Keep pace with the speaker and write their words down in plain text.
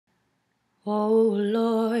Oh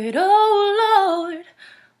Lord,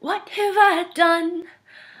 what have I done?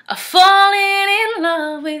 I've fallen in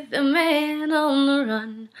love with a man on the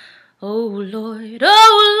run. Oh Lord,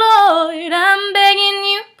 I'm begging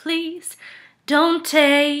you, please, don't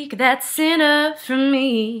take that sinner from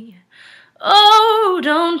me. Oh,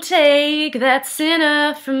 don't take that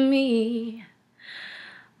sinner from me.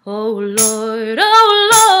 Oh Lord,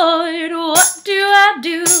 what do I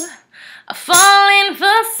do? I've fallen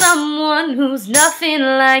for someone who's nothing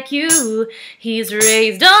like you. He's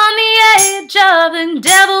raised on the edge of the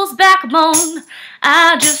devil's backbone.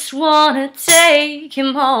 I just wanna take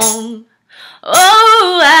him home.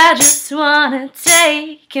 Oh, I just wanna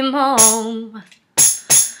take him home.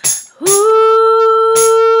 Ooh.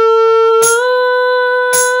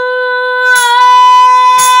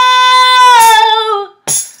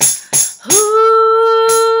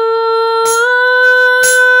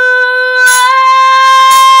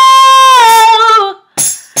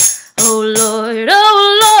 Oh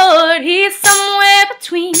Lord, he's somewhere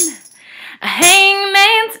between a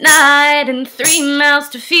hangman's night and 3 mouths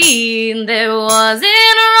to feed. There wasn't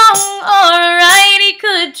wrong or right, he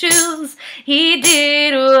could choose. He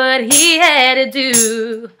did what he had to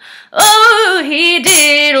do. Oh, he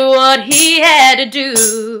did what he had to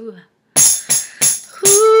do.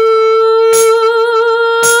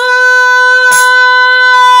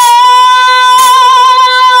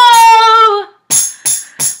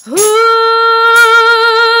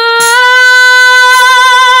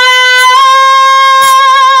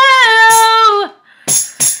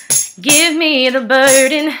 Give me the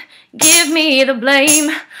burden, give me the blame.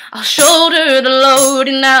 I'll shoulder the load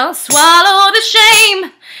and I'll swallow the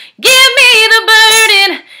shame. Give me the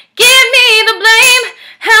burden, give me the blame.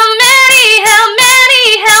 How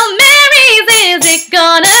Marys is it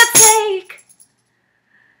gonna take?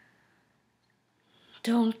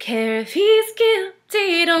 Don't care if he's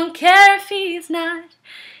guilty, don't care if he's not.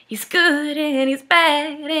 He's good and he's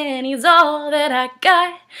bad and he's all that I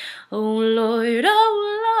got. Oh Lord,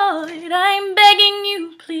 I'm begging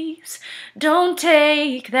you, please, don't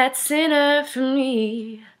take that sinner from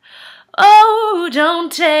me. Oh,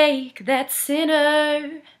 don't take that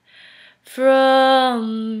sinner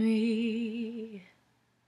from me.